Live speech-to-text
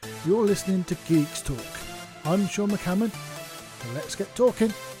You're listening to Geekz Talk. I'm Sean McCammon, so let's get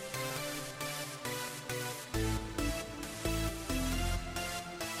talking.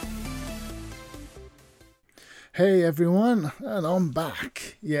 Hey everyone, and I'm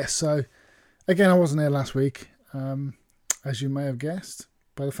back. Yes, so again, I wasn't here last week, as you may have guessed,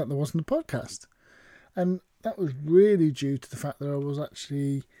 by the fact there wasn't a podcast. And that was really due to the fact that I was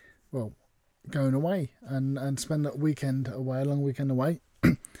actually, going away and spend that weekend away, a long weekend away.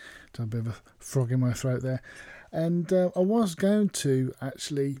 A bit of a frog in my throat there. And I was going to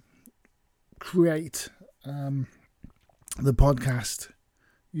actually create the podcast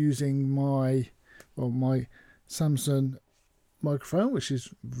using my Samsung microphone, which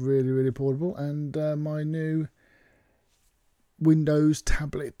is really portable, and my new Windows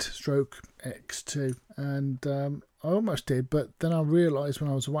tablet stroke X2. And I almost did, but then I realised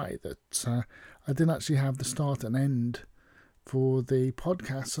when I was away that I didn't actually have the start and end for the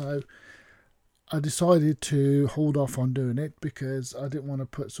podcast, so I decided to hold off on doing it because I didn't want to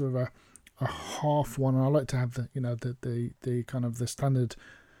put sort of a half one. I like to have the kind of the standard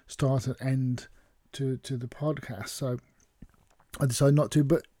start and end to the podcast, so I decided not to.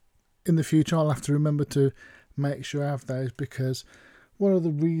 But in the future, I'll have to remember to make sure I have those, because one of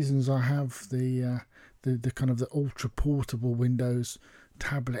the reasons I have the kind of the ultra portable Windows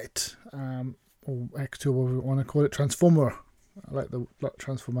tablet or X2, or whatever you want to call it, transformer. I like the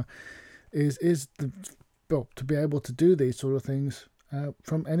transformer. Is to be able to do these sort of things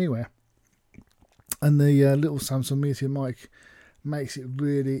from anywhere, and the little Samsung Meteor mic makes it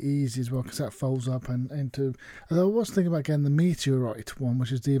really easy as well, because that folds up and into. Although I was thinking about getting the Meteorite one,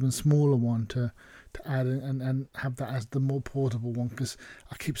 which is the even smaller one, to add and have that as the more portable one, because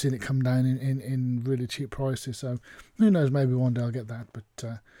I keep seeing it come down in really cheap prices. So who knows, maybe one day I'll get that.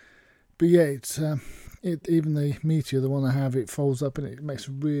 But yeah, it's even the Meteor, the one I have, it folds up and it makes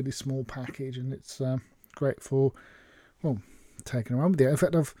a really small package, and it's great for taking around with you. In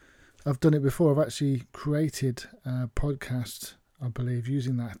fact, I've done it before. I've actually created a podcast, I believe,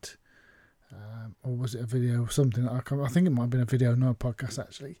 using that, or was it a video or something? I think it might have been a video, not a podcast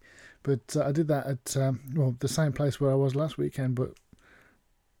actually. But I did that at the same place where I was last weekend, but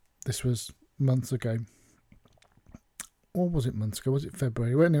this was months ago. Or was it months ago? Was it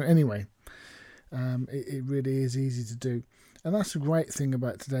February? Well, anyway, it really is easy to do. And that's the great thing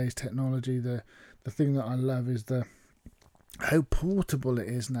about today's technology. The thing that I love is how portable it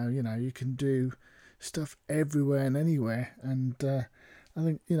is now. You know, you can do stuff everywhere and anywhere. And I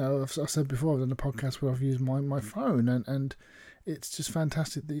think, I've said before, I've done a podcast where I've used my phone, and it's just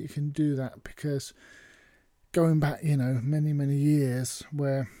fantastic that you can do that, because going back, many years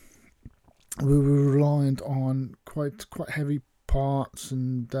where we were reliant on quite heavy parts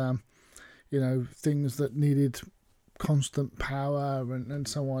and things that needed constant power and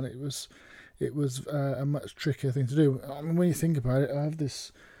so on. It was a much trickier thing to do. I mean, when you think about it, I have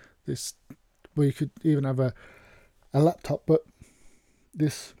this where you could even have a laptop, but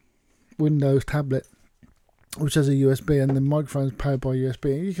this Windows tablet, which has a USB, and the microphone is powered by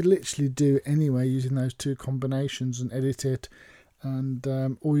USB, and you could literally do it anyway using those two combinations and edit it. And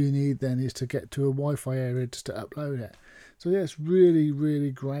all you need then is to get to a Wi-Fi area just to upload it. So yeah, it's really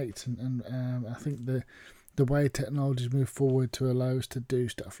great, and I think the way technology's moved forward to allow us to do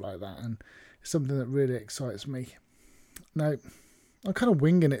stuff like that, and it's something that really excites me. Now, I'm kind of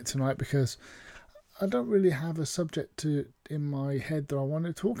winging it tonight because I don't really have a subject in my head that I want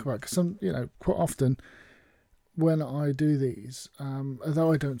to talk about. Because quite often when I do these,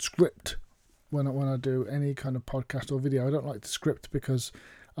 although I don't script. When I do any kind of podcast or video, I don't like to script, because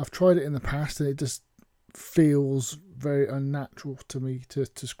I've tried it in the past and it just feels very unnatural to me to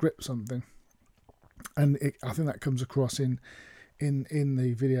script something. And I think that comes across in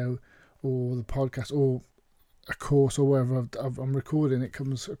the video or the podcast or a course or wherever I'm recording. It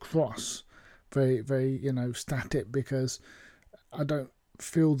comes across very static, because I don't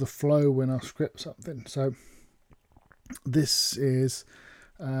feel the flow when I script something. So this is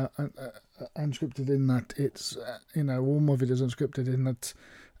unscripted in that it's all my videos unscripted in that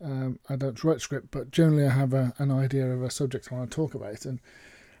I don't write script, but generally I have an idea of a subject I want to talk about, and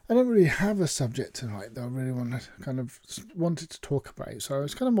I don't really have a subject tonight that I really wanted to talk about. So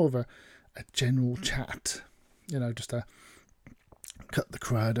it's kind of more of a general chat, just to cut the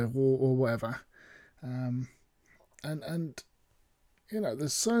crowd or whatever, and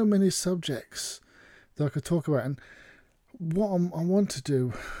there's so many subjects that I could talk about. And what I want to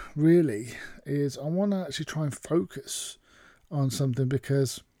do really is I want to actually try and focus on something,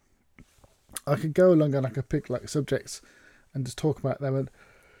 because I could go along and I could pick like subjects and just talk about them, and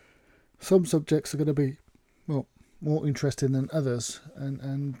some subjects are going to be more interesting than others,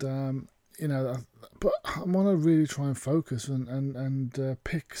 and you know, but I want to really try and focus and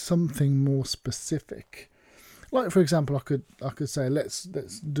pick something more specific. Like, for example, I could say let's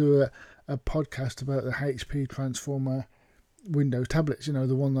do a podcast about the HP Transformer Windows tablets, you know,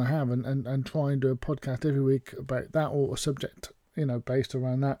 the one I have, and try and do a podcast every week about that, or a subject, you know, based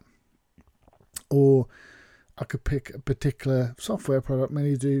around that. Or I could pick a particular software product,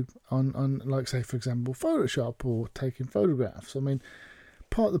 many do on like, say, for example, Photoshop or taking photographs. I mean,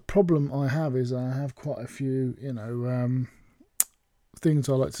 part of the problem I have is I have quite a few, you know, things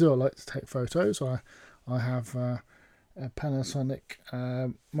I like to do. I like to take photos. I have a Panasonic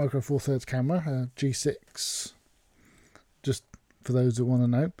Micro Four Thirds camera, G6, just for those that want to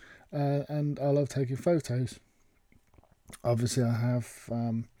know, and I love taking photos. Obviously, I have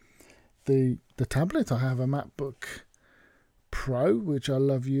the tablet. I have a MacBook Pro, which I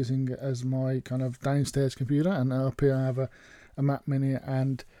love using as my kind of downstairs computer, and up here I have a Mac Mini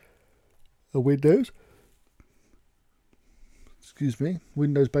and a Windows based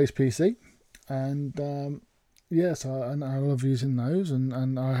PC, and yes, I love using those,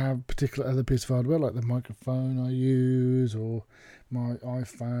 and I have particular other pieces of hardware like the microphone I use, or my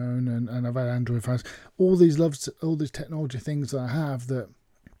iPhone, and I've had Android phones. All these technology things that I have that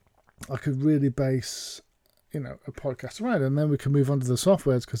I could really base, you know, a podcast around, and then we can move on to the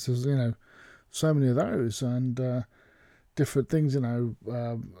softwares, because there's, you know, so many of those, and different things, you know,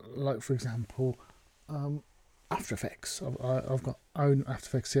 like, for example, After Effects. I've got own After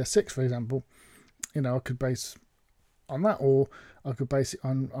Effects CS6, for example. You know, I could base on that, or I could base it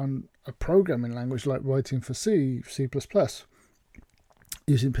on a programming language like writing for C++,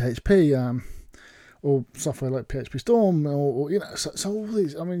 using PHP, or software like PHP Storm, or you know, so all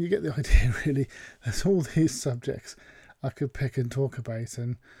these. I mean, you get the idea, really. There's all these subjects I could pick and talk about,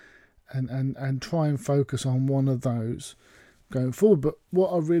 and try and focus on one of those going forward. But what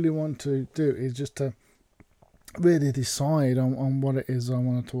I really want to do is just to really decide on what it is I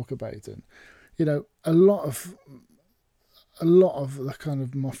want to talk about. And you know, a lot of the kind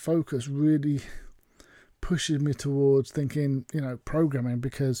of my focus really pushes me towards thinking, you know, programming,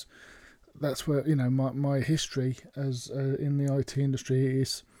 because that's where, you know, my history as in the IT industry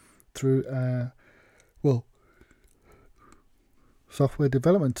is through software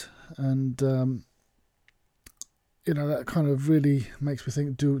development, and you know, that kind of really makes me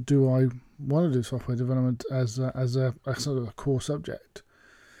think, do I want to do software development as a sort of a core subject?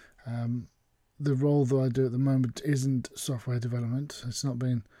 The role that I do at the moment isn't software development. It's not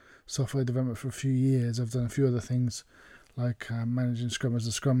been software development for a few years. I've done a few other things like managing Scrum as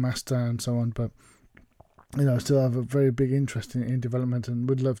a Scrum Master and so on, but you know, I still have a very big interest in development, and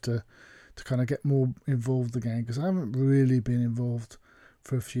would love to kind of get more involved again, because I haven't really been involved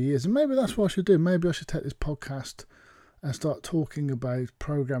for a few years. And maybe that's what I should do. Maybe I should take this podcast and start talking about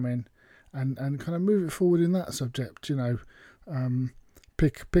programming, and kind of move it forward in that subject, you know.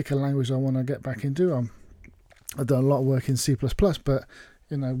 Pick a language I want to get back into. I've done a lot of work in C++, but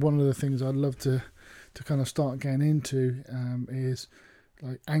you know, one of the things I'd love to kind of start getting into is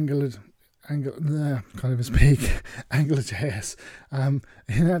like AngularJS.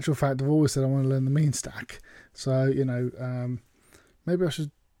 In actual fact, I've always said I want to learn the mean stack. So, you know, maybe I should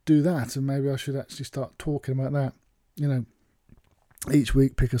do that, and maybe I should actually start talking about that. You know, each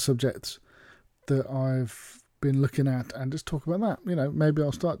week pick a subject that I've been looking at and just talk about that. You know, maybe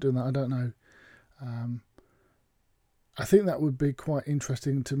I'll start doing that. I don't know. I think that would be quite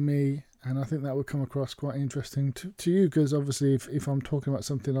interesting to me, and I think that would come across quite interesting to you, because obviously if I'm talking about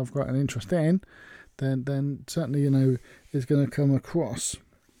something I've got an interest in, then certainly, you know, it's going to come across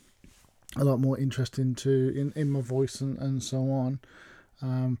a lot more interesting in my voice and so on,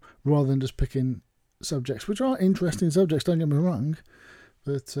 rather than just picking subjects, which are interesting subjects, don't get me wrong,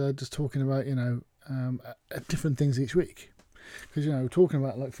 but just talking about, you know, different things each week. Because, you know, talking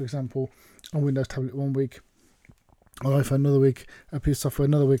about, like, for example, a Windows tablet one week, or iPhone another week, a piece of software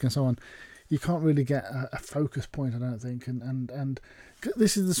another week, and so on, you can't really get a focus point, I don't think. And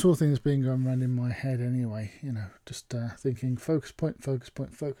this is the sort of thing that's been going around in my head anyway, you know, just thinking focus point.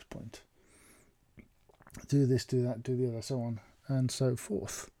 Do this, do that, do the other, so on and so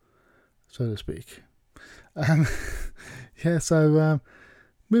forth, so to speak. Yeah, so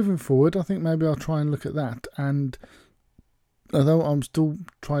moving forward, I think maybe I'll try and look at that. And although I'm still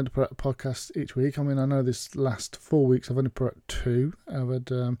trying to put out a podcast each week, I mean, I know this last 4 weeks I've only put out 2. I've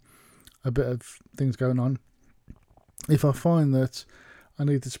had a bit of things going on. If I find that I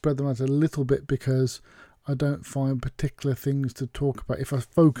need to spread them out a little bit because I don't find particular things to talk about, if I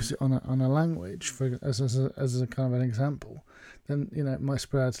focus it on a language, as a kind of an example, then, you know, it might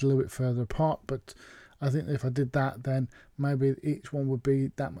spread out a little bit further apart. But I think if I did that, then maybe each one would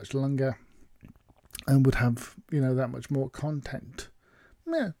be that much longer and would have, that much more content.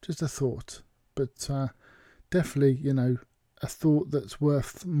 Yeah, just a thought. But definitely, a thought that's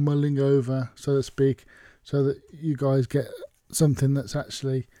worth mulling over, so to speak, so that you guys get something that's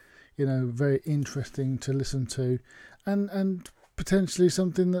actually, very interesting to listen to, and potentially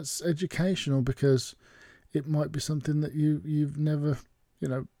something that's educational, because it might be something that you've never,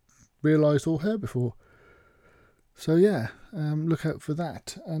 realised or heard before. So yeah, look out for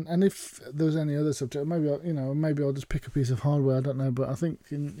that. And if there's any other subject, maybe I'll just pick a piece of hardware. I don't know, but I think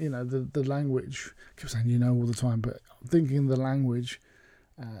the language. I keep saying all the time, but I'm thinking the language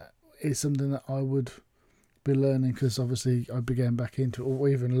is something that I would be learning, because obviously I'd be getting back into it, or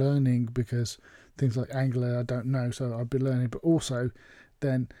even learning, because things like Angular I don't know, so I'd be learning. But also,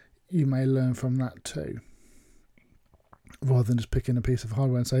 then you may learn from that too, rather than just picking a piece of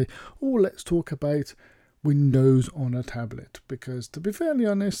hardware and say, let's talk about Windows on a tablet, because to be fairly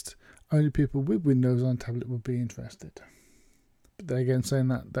honest, only people with Windows on a tablet would be interested. But then again, saying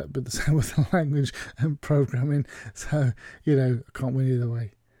that be the same with the language and programming, so I can't win either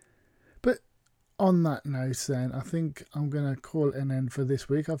way. But on that note, then I think I'm going to call it an end for this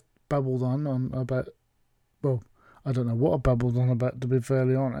week. I've babbled on about, I don't know what I babbled on about, to be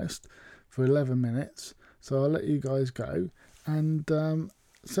fairly honest, for 11 minutes. So I'll let you guys go, and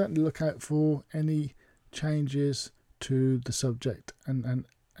certainly look out for any changes to the subject and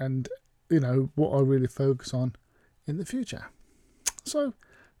what I really focus on in the future. So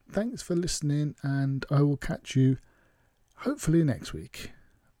thanks for listening, and I will catch you hopefully next week.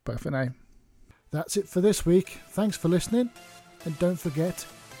 Bye for now. That's it for this week. Thanks for listening, and don't forget,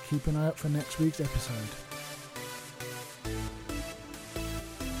 keep an eye out for next week's episode.